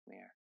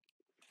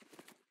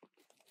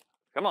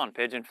Come on,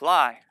 pigeon,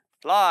 fly,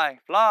 fly,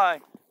 fly.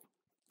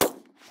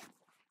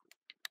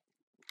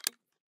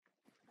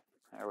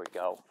 There we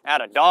go.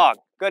 Atta dog.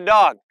 Good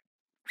dog.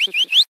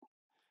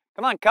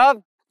 Come on,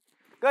 cub.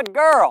 Good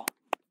girl.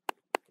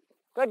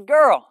 Good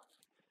girl.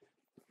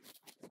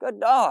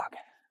 Good dog.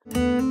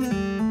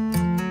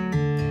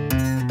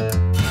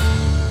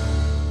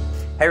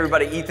 Hey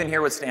everybody, Ethan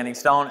here with Standing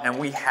Stone, and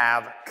we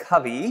have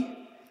Covey.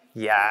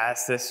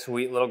 Yes, this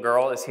sweet little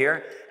girl is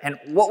here. And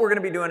what we're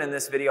gonna be doing in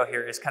this video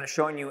here is kind of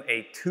showing you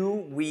a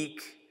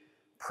 2-week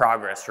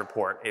progress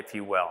report, if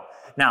you will.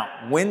 Now,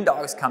 when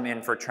dogs come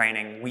in for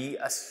training, we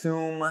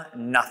assume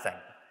nothing.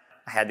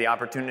 I had the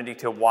opportunity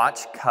to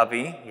watch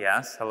Covey,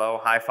 yes, hello,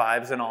 high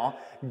fives and all,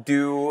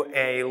 do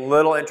a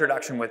little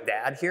introduction with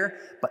dad here,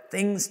 but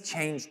things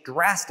change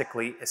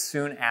drastically as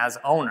soon as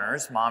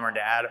owners, mom or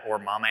dad, or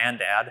mom and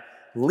dad,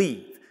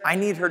 leave. I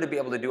need her to be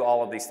able to do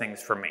all of these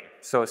things for me.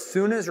 So as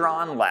soon as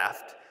Ron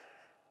left,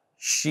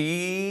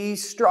 she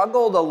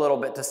struggled a little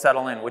bit to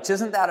settle in, which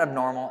isn't that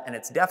abnormal, and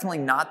it's definitely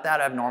not that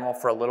abnormal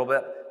for a little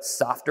bit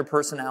softer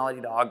personality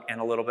dog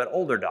and a little bit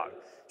older dog.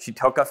 She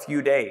took a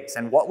few days,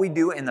 and what we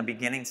do in the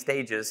beginning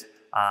stages,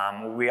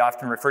 we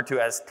often refer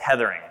to as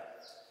tethering.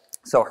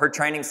 So her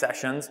training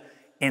sessions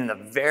in the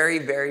very,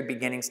 very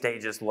beginning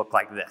stages look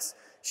like this.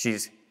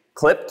 She's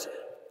clipped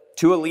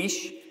to a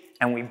leash,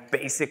 and we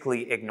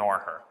basically ignore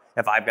her.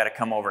 If I've got to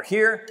come over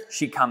here,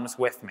 she comes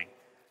with me.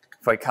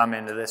 If I come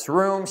into this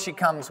room, she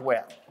comes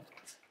with.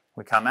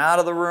 We come out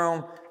of the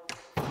room.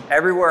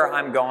 Everywhere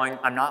I'm going,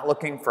 I'm not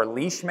looking for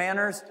leash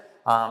manners.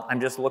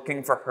 I'm just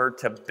looking for her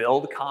to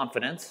build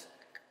confidence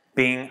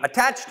being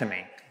attached to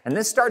me. And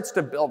this starts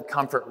to build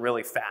comfort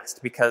really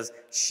fast because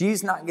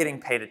she's not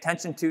getting paid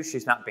attention to,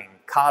 she's not being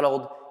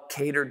coddled,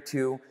 catered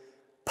to,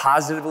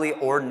 positively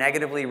or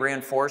negatively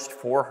reinforced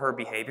for her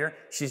behavior.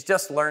 She's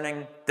just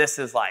learning this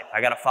is life. I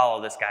gotta follow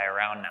this guy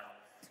around now.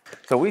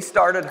 So we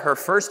started her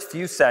first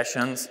few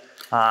sessions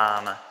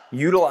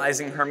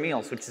utilizing her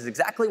meals, which is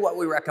exactly what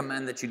we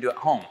recommend that you do at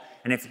home.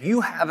 And if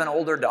you have an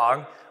older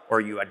dog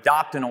or you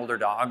adopt an older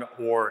dog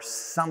or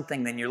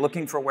something, then you're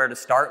looking for where to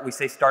start, we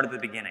say start at the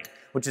beginning,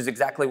 which is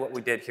exactly what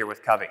we did here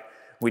with Covey.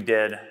 We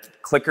did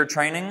clicker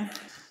training.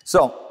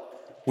 So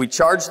we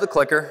charge the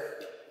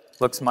clicker,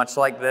 looks much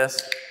like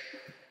this.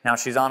 Now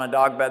she's on a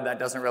dog bed, that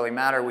doesn't really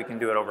matter. We can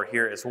do it over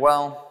here as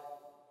well.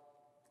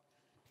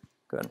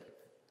 Good.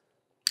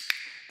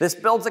 This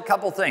builds a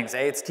couple things.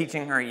 It's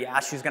teaching her, yeah,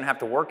 she's gonna have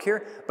to work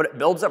here, but it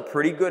builds a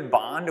pretty good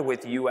bond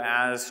with you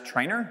as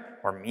trainer,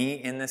 or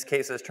me in this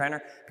case as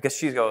trainer, because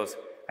she goes,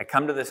 I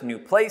come to this new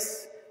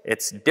place,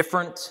 it's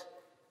different,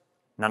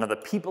 none of the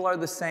people are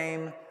the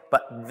same,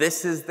 but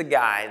this is the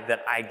guy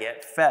that I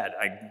get fed.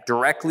 I'm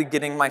directly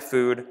getting my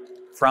food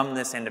from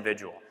this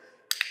individual.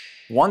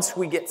 Once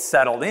we get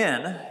settled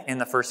in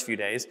the first few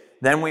days,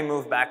 then we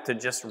move back to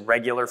just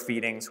regular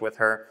feedings with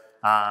her.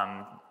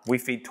 We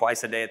feed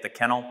twice a day at the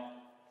kennel,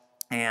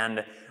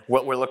 and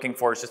what we're looking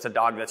for is just a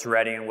dog that's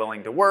ready and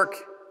willing to work.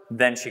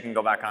 Then she can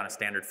go back on a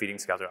standard feeding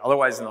schedule.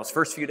 Otherwise, in those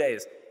first few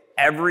days,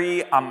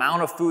 every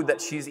amount of food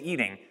that she's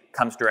eating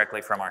comes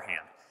directly from our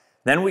hand.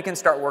 Then we can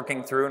start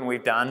working through, and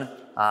we've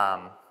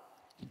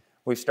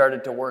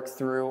started to work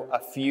through a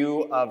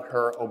few of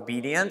her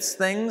obedience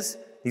things.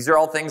 These are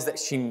all things that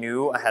she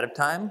knew ahead of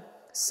time.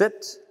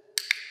 Sit,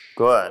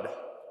 good.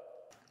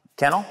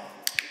 Kennel,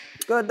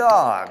 good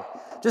dog.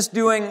 Just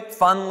doing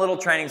fun little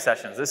training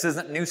sessions. This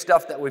isn't new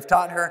stuff that we've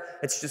taught her.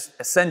 It's just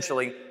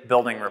essentially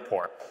building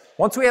rapport.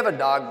 Once we have a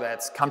dog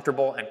that's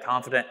comfortable and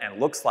confident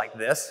and looks like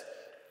this,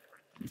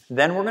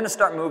 then we're gonna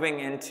start moving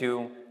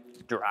into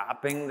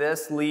dropping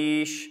this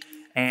leash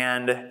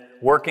and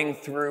working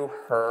through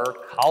her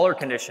collar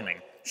conditioning.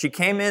 She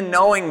came in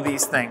knowing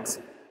these things.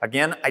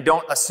 Again, I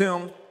don't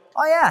assume,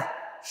 oh yeah,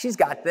 she's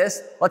got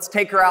this. Let's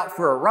take her out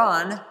for a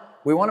run.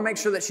 We want to make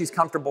sure that she's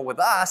comfortable with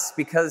us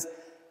because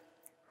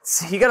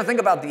you got to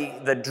think about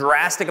the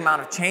drastic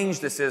amount of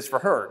change this is for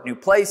her. New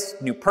place,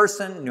 new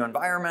person, new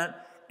environment.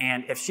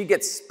 And if she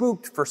gets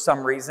spooked for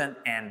some reason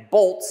and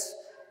bolts,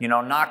 you know,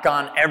 knock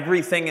on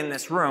everything in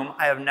this room,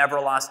 I have never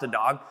lost a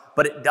dog,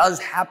 but it does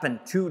happen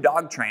to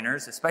dog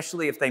trainers,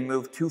 especially if they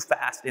move too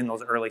fast in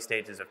those early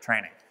stages of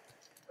training.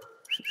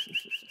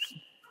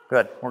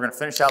 Good. We're going to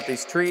finish out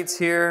these treats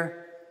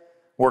here.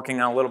 Working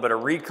on a little bit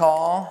of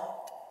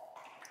recall.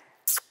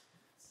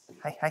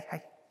 Hi, hi,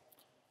 hi.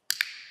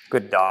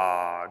 Good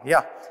dog.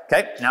 Yeah.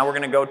 Okay, now we're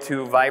going to go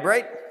to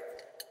vibrate.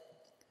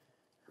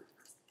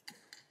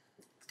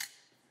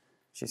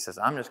 She says,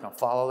 I'm just going to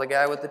follow the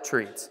guy with the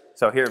treats.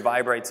 So here,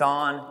 vibrates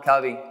on.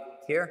 Covey,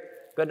 here.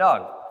 Good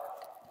dog.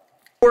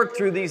 Work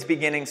through these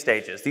beginning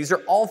stages. These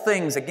are all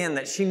things, again,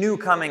 that she knew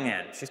coming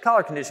in. She's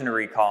collar conditioned to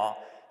recall.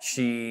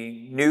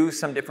 She knew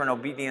some different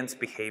obedience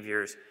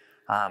behaviors.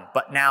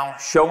 But now,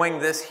 showing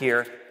this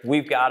here,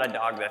 we've got a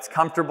dog that's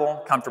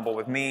comfortable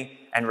with me,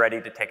 and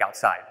ready to take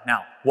outside.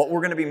 Now, what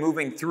we're gonna be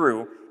moving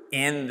through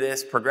in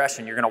this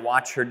progression, you're gonna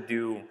watch her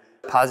do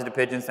positive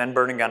pigeons, then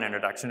bird and gun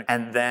introduction,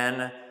 and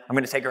then I'm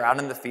gonna take her out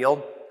in the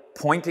field,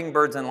 pointing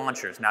birds and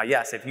launchers. Now,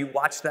 yes, if you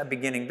watched that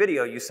beginning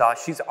video, you saw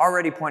she's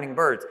already pointing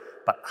birds,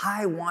 but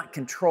I want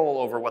control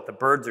over what the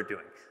birds are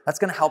doing. That's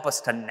gonna help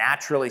us to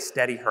naturally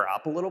steady her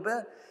up a little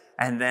bit.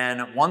 And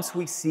then once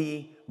we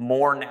see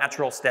more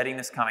natural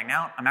steadiness coming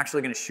out, I'm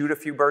actually gonna shoot a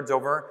few birds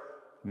over.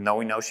 No,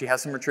 we know she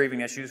has some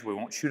retrieving issues. We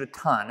won't shoot a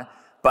ton,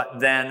 but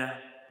then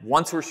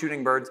once we're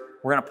shooting birds,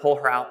 we're gonna pull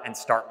her out and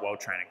start whoa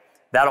training.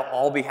 That'll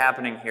all be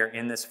happening here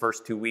in this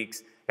first 2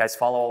 weeks. You guys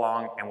follow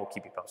along and we'll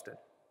keep you posted.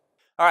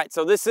 All right,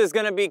 so this is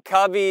gonna be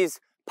Covey's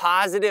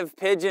positive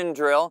pigeon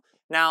drill.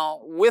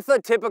 Now, with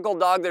a typical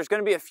dog, there's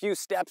gonna be a few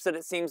steps that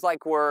it seems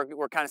like we're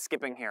kind of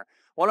skipping here.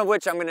 One of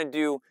which I'm gonna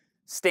do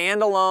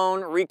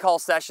standalone recall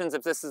sessions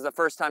if this is the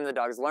first time the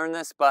dog's learned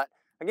this, but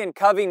again,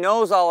 Covey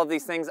knows all of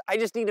these things. I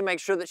just need to make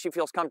sure that she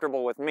feels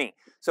comfortable with me.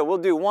 So we'll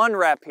do 1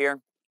 rep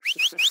here.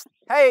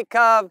 Hey,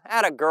 Cov,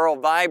 atta girl,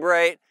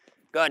 vibrate.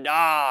 Good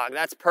dog,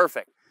 that's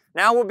perfect.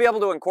 Now we'll be able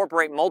to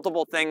incorporate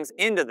multiple things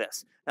into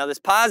this. Now this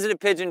positive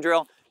pigeon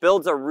drill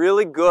builds a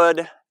really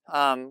good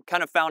kind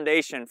of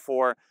foundation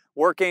for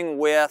working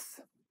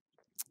with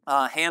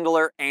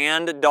handler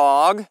and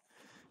dog.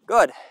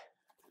 Good.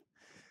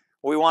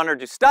 We want her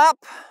to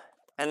stop,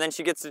 and then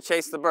she gets to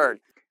chase the bird.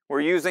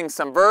 We're using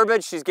some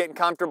verbiage. She's getting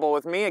comfortable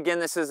with me. Again,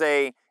 this is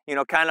a,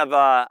 kind of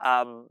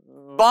a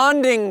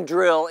bonding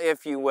drill,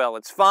 if you will.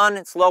 It's fun,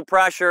 it's low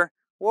pressure.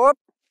 Whoop,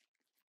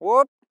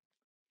 whoop.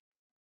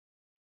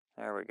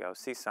 There we go,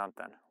 see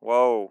something.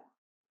 Whoa.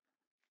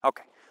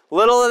 Okay,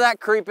 little of that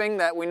creeping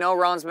that we know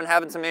Ron's been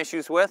having some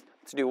issues with.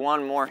 Let's do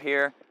 1 more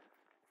here.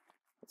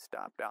 It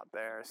stopped out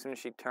there. As soon as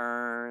she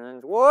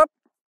turns, whoop.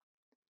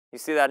 You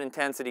see that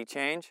intensity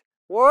change?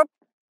 Whoop.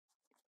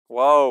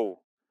 Whoa.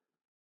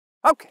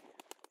 Okay,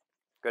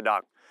 good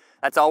dog.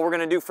 That's all we're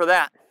gonna do for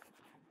that.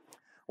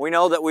 We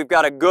know that we've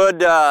got a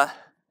good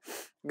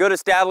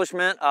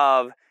establishment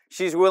of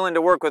she's willing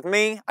to work with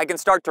me. I can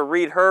start to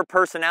read her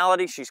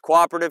personality. She's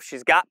cooperative.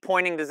 She's got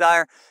pointing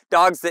desire.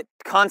 Dogs that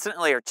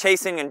constantly are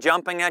chasing and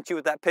jumping at you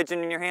with that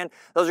pigeon in your hand,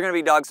 those are going to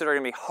be dogs that are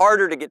going to be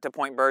harder to get to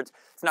point birds.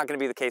 It's not going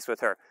to be the case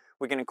with her.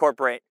 We can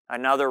incorporate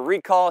another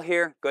recall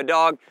here. Good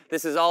dog.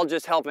 This is all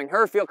just helping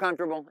her feel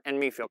comfortable and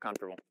me feel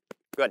comfortable.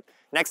 Good.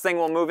 Next thing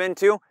we'll move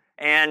into,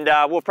 and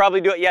we'll probably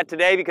do it yet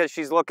today because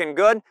she's looking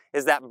good,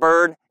 is that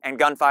bird and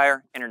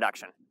gunfire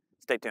introduction.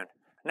 Stay tuned.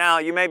 Now,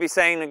 you may be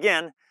saying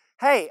again,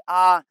 hey,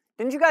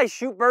 didn't you guys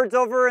shoot birds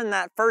over in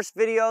that first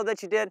video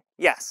that you did?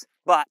 Yes,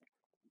 but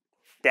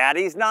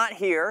Daddy's not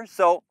here,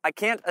 so I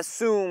can't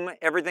assume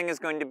everything is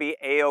going to be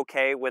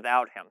a-okay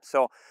without him.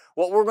 So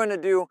what we're going to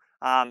do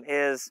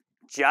is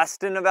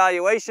just an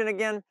evaluation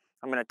again.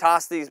 I'm going to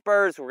toss these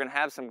birds. We're going to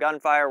have some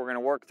gunfire. We're going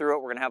to work through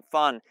it. We're going to have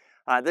fun.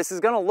 This is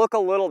going to look a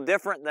little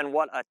different than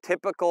what a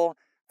typical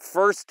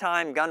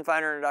first-time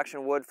gunfire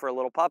introduction would for a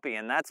little puppy,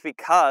 and that's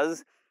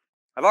because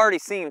I've already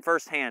seen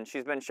firsthand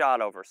she's been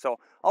shot over. So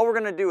all we're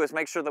gonna do is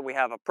make sure that we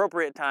have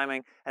appropriate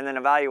timing and then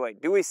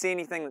evaluate. Do we see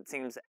anything that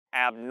seems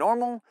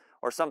abnormal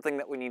or something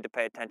that we need to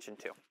pay attention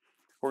to?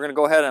 We're gonna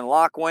go ahead and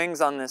lock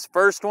wings on this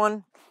first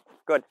one.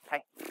 Good,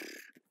 hey.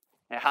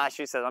 Yeah,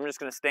 she says, I'm just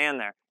gonna stand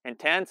there.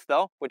 Intense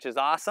though, which is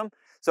awesome.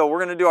 So we're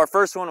gonna do our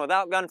first one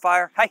without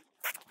gunfire. Hey,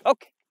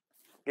 okay.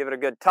 Give it a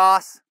good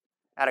toss.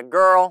 Atta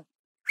girl.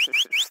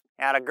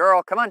 Atta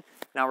girl, come on.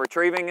 Now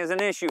retrieving is an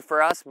issue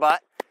for us,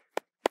 but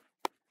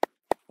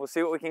we'll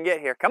see what we can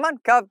get here. Come on,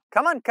 Cub.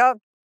 Come on, Cub.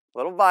 A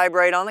little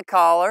vibrate on the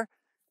collar.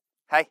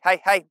 Hey,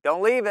 hey, hey,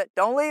 don't leave it.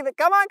 Don't leave it.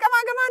 Come on, come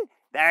on, come on.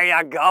 There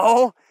you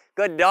go.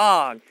 Good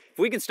dog. If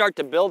we can start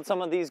to build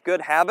some of these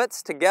good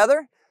habits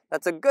together,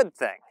 that's a good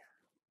thing.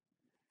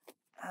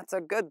 That's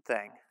a good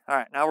thing. All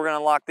right, now we're going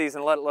to lock these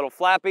and let it a little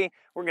flappy.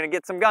 We're going to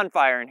get some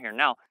gunfire in here.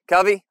 Now,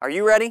 Covey, are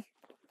you ready?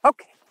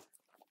 Okay.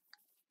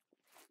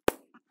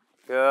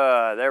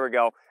 Good, there we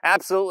go.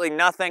 Absolutely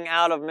nothing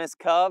out of Miss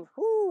Cub.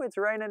 Whoo, it's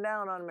raining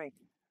down on me.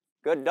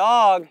 Good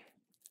dog.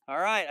 All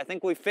right, I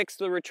think we fixed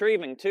the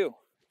retrieving too.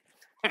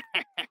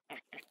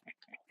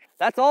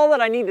 That's all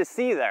that I need to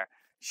see there.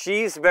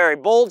 She's very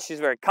bold, she's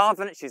very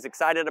confident, she's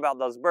excited about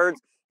those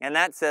birds, and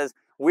that says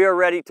we are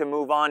ready to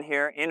move on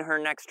here in her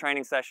next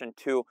training session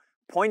to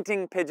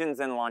pointing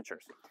pigeons and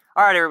launchers.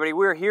 All right, everybody,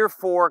 we're here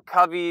for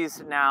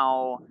Covey's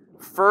now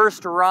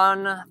first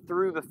run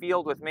through the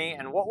field with me,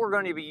 and what we're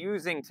going to be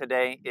using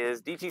today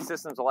is DT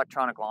Systems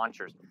electronic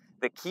launchers.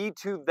 The key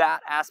to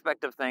that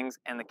aspect of things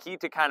and the key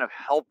to kind of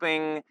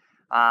helping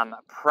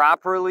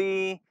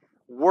properly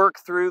work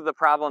through the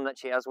problem that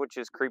she has, which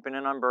is creeping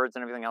in on birds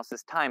and everything else,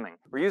 is timing.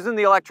 We're using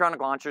the electronic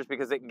launchers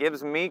because it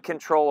gives me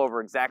control over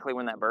exactly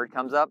when that bird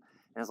comes up,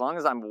 and as long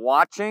as I'm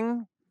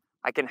watching,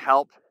 I can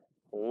help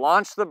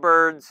launch the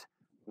birds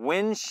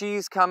when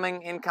she's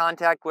coming in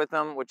contact with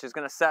them, which is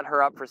going to set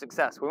her up for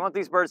success. We want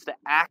these birds to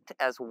act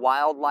as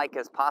wild-like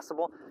as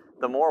possible.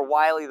 The more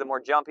wily, the more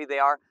jumpy they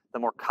are, the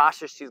more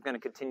cautious she's going to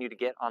continue to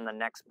get on the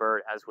next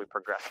bird as we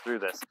progress through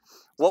this.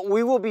 What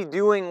we will be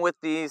doing with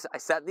these, I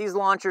set these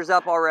launchers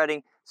up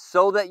already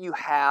so that you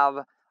have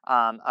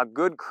a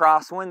good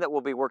crosswind that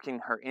we'll be working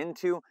her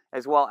into,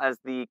 as well as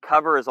the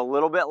cover is a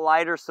little bit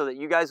lighter so that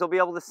you guys will be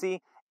able to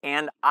see,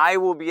 and I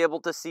will be able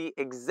to see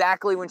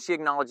exactly when she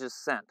acknowledges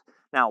scent.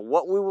 Now,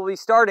 what we will be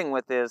starting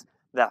with is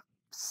the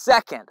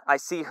second I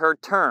see her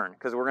turn,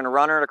 because we're going to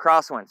run her at a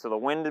crosswind. So the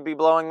wind would be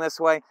blowing this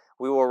way.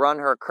 We will run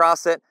her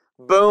across it.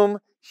 Boom,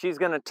 she's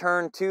going to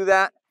turn to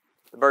that.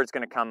 The bird's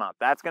going to come up.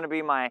 That's going to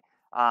be my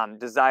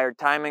desired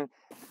timing.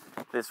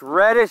 This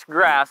reddish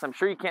grass, I'm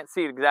sure you can't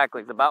see it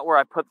exactly, it's about where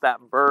I put that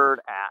bird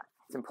at.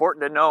 It's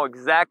important to know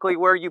exactly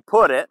where you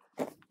put it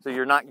so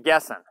you're not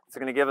guessing. It's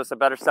going to give us a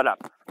better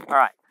setup. All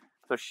right,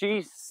 so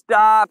she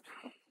stopped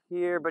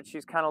here, but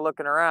she's kind of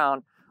looking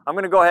around. I'm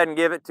going to go ahead and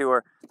give it to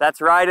her. That's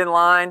right in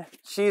line.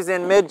 She's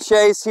in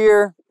mid-chase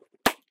here.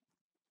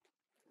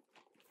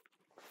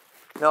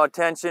 No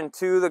attention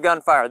to the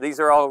gunfire. These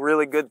are all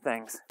really good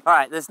things. All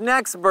right, this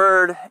next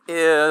bird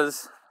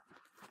is,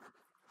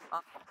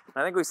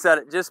 I think we set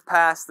it just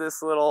past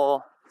this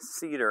little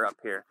cedar up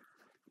here.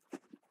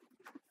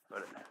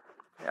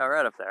 Yeah,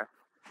 right up there.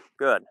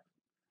 Good.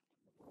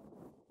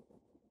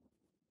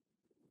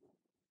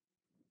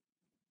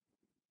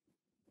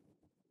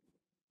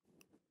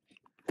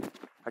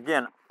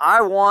 Again,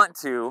 I want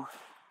to,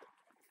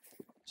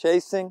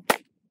 chasing.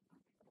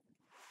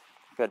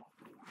 Good.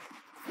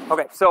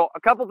 Okay, so a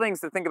couple things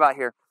to think about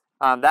here.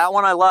 That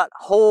one I let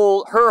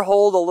her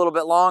hold a little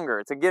bit longer.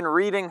 It's again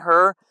reading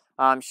her.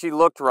 She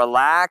looked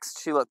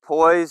relaxed, she looked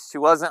poised, she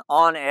wasn't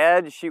on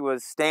edge, she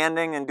was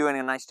standing and doing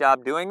a nice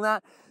job doing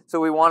that. So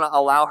we want to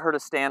allow her to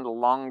stand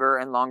longer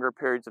and longer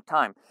periods of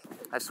time.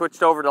 I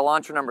switched over to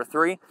launcher number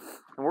 3,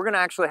 and we're going to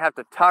actually have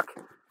to tuck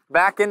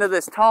back into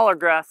this taller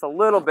grass a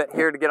little bit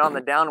here to get on the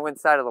downwind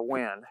side of the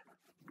wind.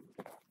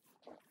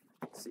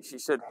 Let's see, she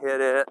should hit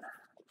it.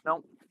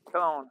 Nope,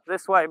 come on,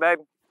 this way, babe.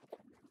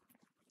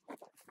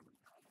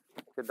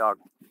 Good dog.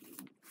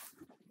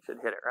 Should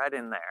hit it right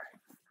in there.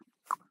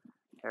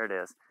 There it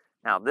is.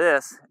 Now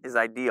this is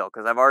ideal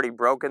because I've already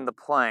broken the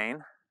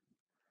plane.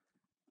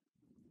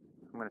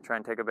 I'm going to try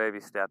and take a baby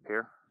step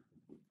here.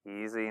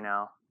 Easy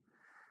now.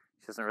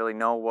 She doesn't really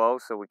know whoa,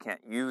 so we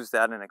can't use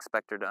that and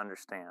expect her to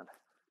understand.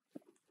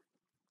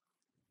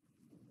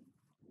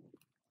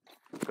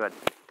 Good.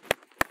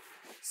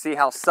 See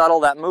how subtle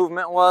that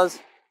movement was?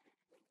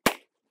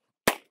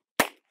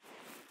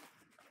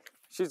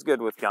 She's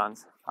good with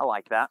guns. I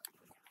like that.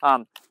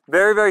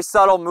 Very, very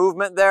subtle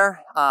movement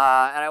there,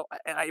 and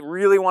I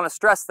really want to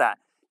stress that.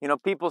 You know,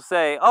 people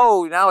say,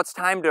 oh, now it's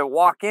time to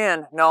walk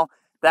in. No,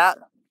 that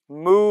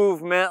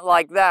movement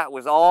like that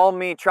was all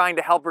me trying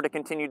to help her to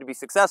continue to be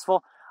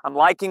successful. I'm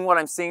liking what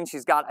I'm seeing.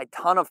 She's got a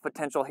ton of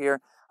potential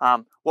here.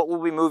 What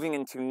we'll be moving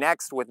into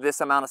next with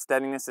this amount of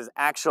steadiness is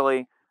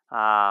actually,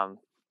 dang,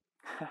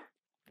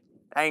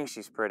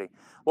 she's pretty.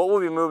 What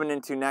we'll be moving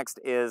into next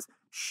is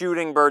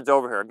shooting birds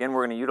over here. Again,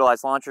 we're going to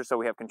utilize launchers so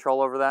we have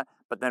control over that,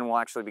 but then we'll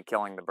actually be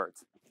killing the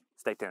birds.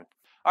 Stay tuned.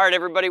 All right,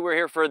 everybody, we're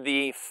here for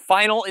the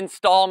final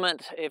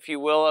installment, if you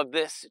will, of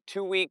this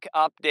 2-week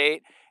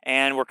update,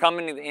 and we're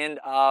coming to the end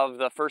of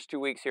the first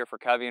 2 weeks here for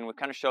Covey, and we've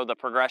kind of showed the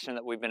progression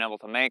that we've been able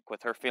to make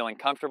with her feeling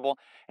comfortable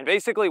and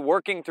basically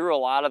working through a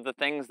lot of the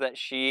things that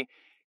she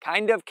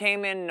kind of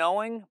came in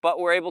knowing, but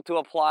we're able to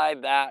apply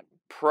that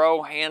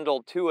pro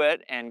handle to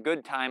it and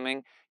good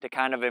timing to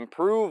kind of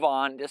improve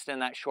on just in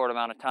that short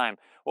amount of time.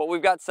 What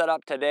we've got set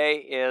up today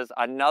is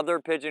another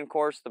pigeon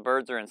course. The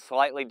birds are in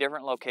slightly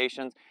different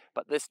locations,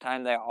 but this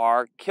time they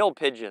are kill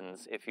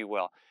pigeons, if you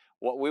will.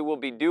 What we will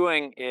be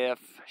doing, if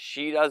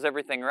she does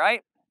everything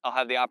right, I'll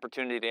have the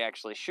opportunity to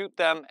actually shoot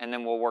them, and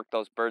then we'll work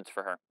those birds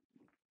for her.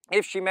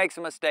 If she makes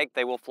a mistake,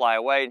 they will fly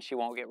away and she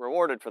won't get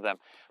rewarded for them.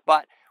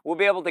 But we'll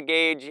be able to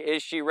gauge,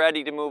 is she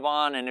ready to move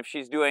on? And if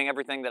she's doing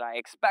everything that I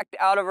expect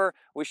out of her,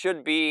 we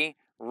should be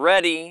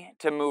ready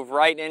to move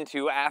right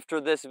into,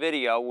 after this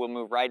video, we'll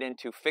move right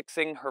into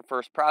fixing her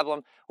first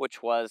problem,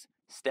 which was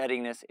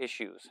steadiness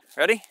issues.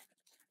 Ready?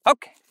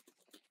 Okay.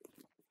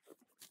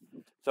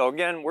 So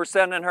again, we're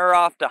sending her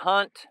off to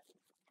hunt.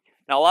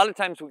 Now, a lot of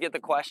times we get the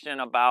question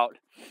about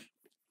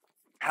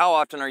how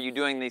often are you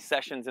doing these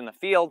sessions in the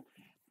field?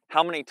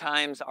 How many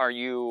times are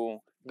you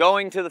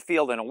going to the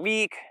field in a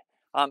week?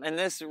 And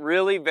this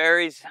really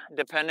varies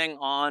depending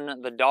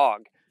on the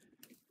dog.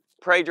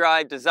 Prey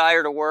drive,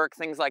 desire to work,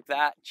 things like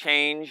that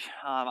change.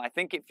 I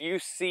think if you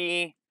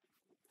see,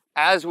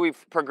 as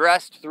we've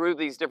progressed through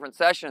these different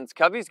sessions,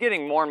 Covey's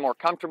getting more and more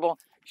comfortable.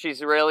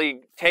 She's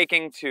really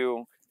taking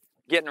to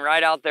getting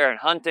right out there and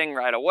hunting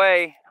right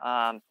away.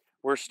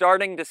 We're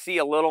starting to see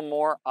a little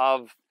more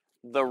of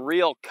the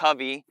real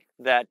Covey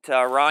that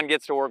Ron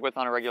gets to work with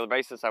on a regular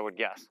basis, I would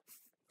guess.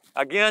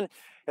 Again,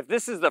 if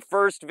this is the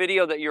first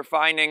video that you're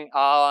finding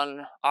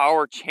on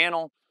our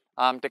channel,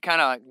 to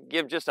kind of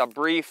give just a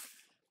brief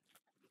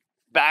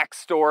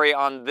backstory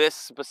on this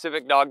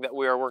specific dog that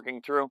we are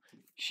working through.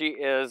 She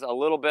is a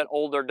little bit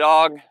older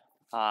dog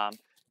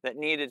that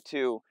needed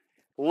to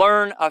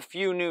learn a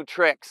few new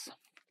tricks.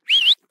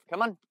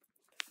 Come on.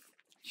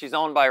 She's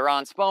owned by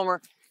Ron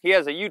Spomer. He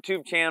has a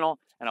YouTube channel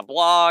and a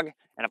blog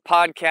and a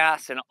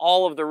podcast and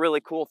all of the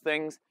really cool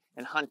things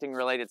and hunting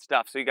related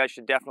stuff. So you guys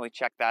should definitely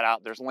check that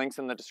out. There's links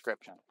in the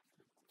description.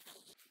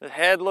 The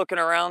head looking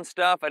around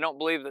stuff, I don't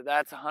believe that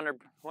that's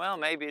 100, well,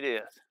 maybe it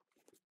is.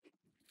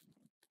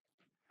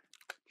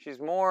 She's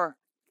more,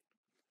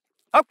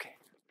 okay.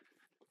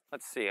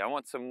 Let's see, I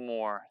want some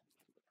more.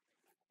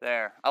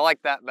 There, I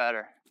like that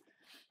better.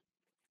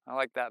 I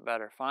like that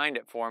better. Find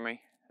it for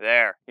me.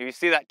 There, you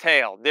see that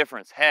tail,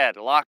 difference, head,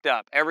 locked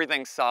up,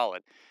 everything's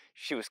solid.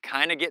 She was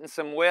kind of getting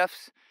some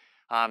whiffs.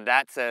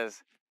 That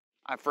says,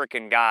 I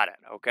freaking got it,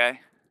 okay?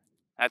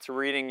 That's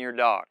reading your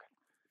dog.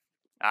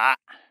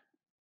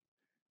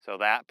 So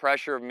that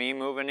pressure of me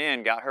moving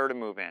in got her to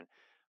move in. I'm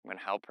gonna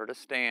help her to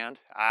stand.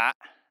 We're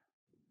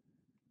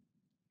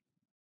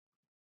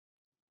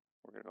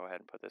gonna go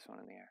ahead and put this one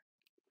in the air.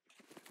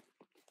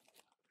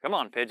 Come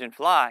on, pigeon,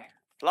 fly,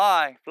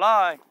 fly,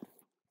 fly.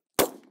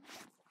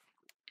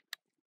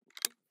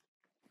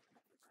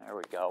 There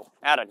we go.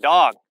 Atta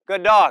dog,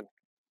 good dog.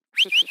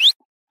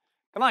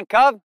 Come on,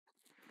 cub.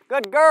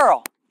 Good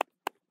girl.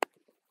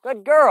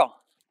 Good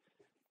girl.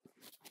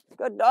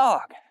 Good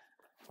dog.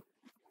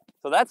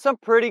 So that's some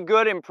pretty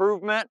good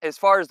improvement as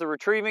far as the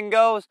retrieving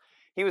goes.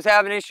 He was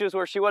having issues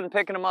where she wasn't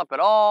picking him up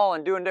at all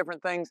and doing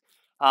different things.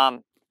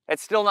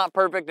 It's still not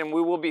perfect, and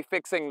we will be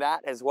fixing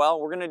that as well.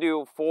 We're gonna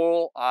do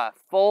full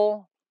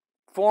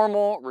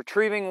formal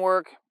retrieving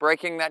work,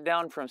 breaking that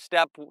down from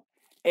step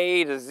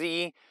A to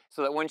Z,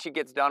 so that when she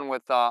gets done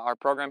with our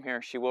program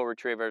here, she will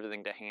retrieve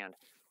everything to hand.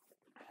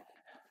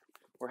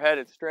 We're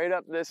headed straight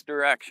up this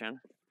direction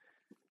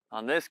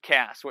on this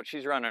cast, what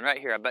she's running right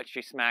here. I bet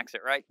she smacks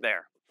it right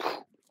there.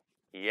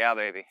 Yeah,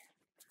 baby.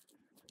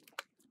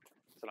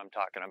 That's what I'm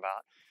talking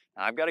about.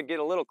 Now, I've got to get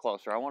a little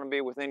closer. I want to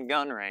be within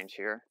gun range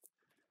here,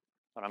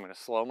 but I'm going to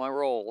slow my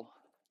roll.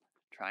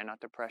 Try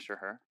not to pressure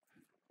her.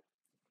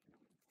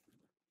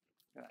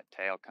 Look at that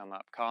tail come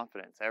up.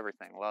 Confidence,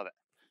 everything. Love it.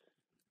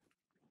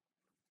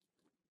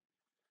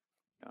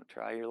 Don't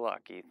try your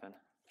luck, Ethan.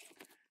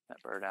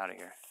 That bird out of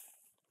here.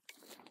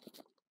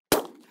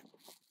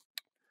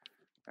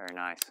 Very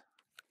nice.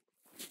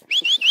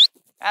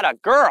 Atta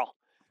girl.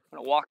 I'm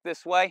gonna walk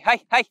this way.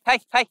 Hey, hey, hey,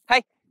 hey,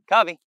 hey.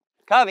 Covey,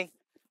 Covey,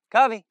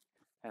 Covey.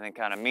 And then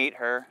kind of meet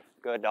her.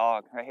 Good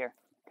dog, right here.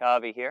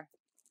 Covey here.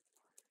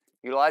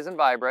 Utilize and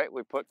vibrate.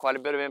 We put quite a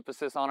bit of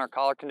emphasis on our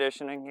collar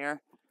conditioning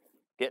here.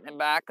 Getting it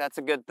back, that's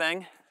a good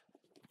thing.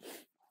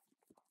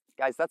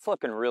 Guys, that's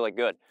looking really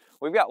good.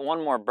 We've got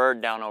one more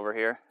bird down over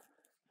here.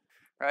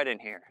 Right in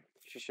here.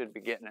 She should be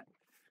getting it.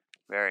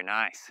 Very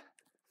nice.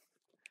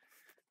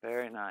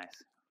 Very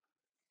nice.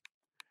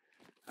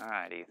 All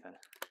right, Ethan.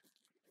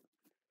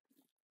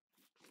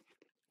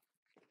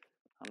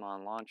 I'm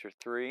on launcher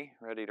 3,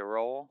 ready to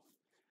roll.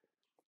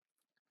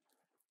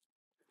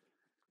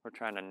 We're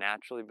trying to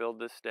naturally build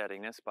this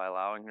steadiness by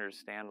allowing her to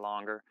stand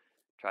longer.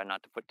 Try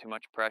not to put too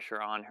much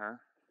pressure on her.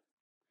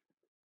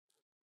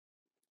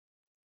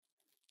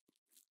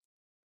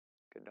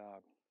 Good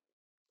dog.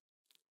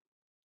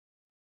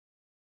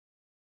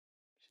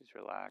 She's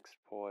relaxed,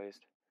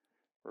 poised.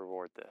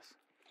 Reward this.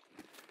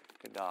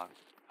 Good dog.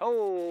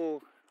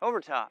 Oh, over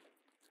top.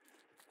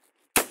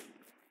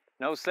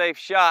 No safe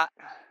shot.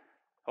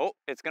 Oh,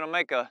 it's gonna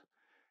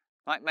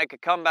might make a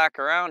comeback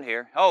around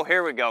here. Oh,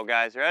 here we go,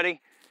 guys.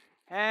 Ready?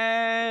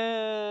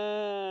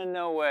 And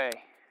no way.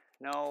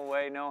 No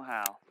way, no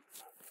how.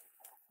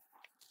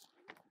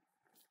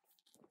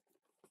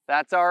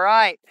 That's all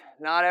right.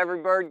 Not every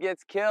bird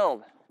gets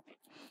killed.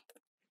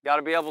 Got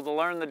to be able to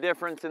learn the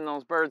difference in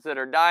those birds that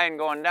are dying,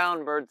 going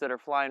down, birds that are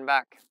flying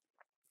back.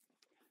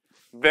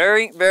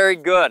 Very, very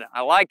good.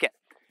 I like it.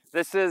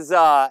 This is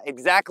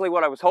exactly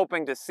what I was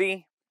hoping to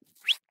see.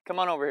 Come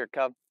on over here,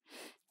 cub.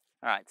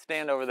 All right,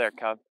 stand over there,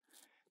 cub.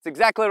 It's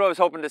exactly what I was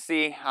hoping to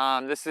see.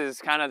 This is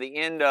kind of the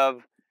end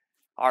of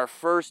our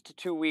first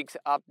 2 weeks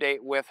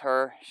update with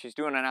her. She's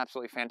doing an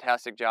absolutely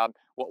fantastic job.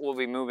 What we'll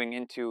be moving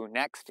into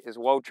next is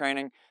whoa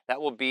training. That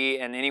will be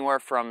an anywhere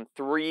from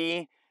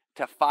 3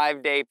 to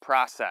 5 day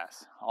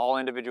process. All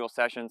individual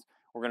sessions.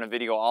 We're going to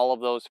video all of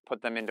those,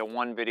 put them into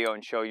one video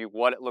and show you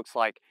what it looks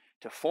like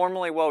to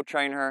formally whoa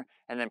train her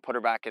and then put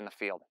her back in the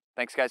field.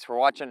 Thanks guys for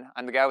watching.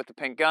 I'm the guy with the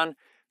pink gun.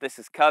 This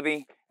is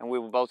Covey, and we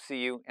will both see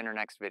you in our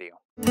next video.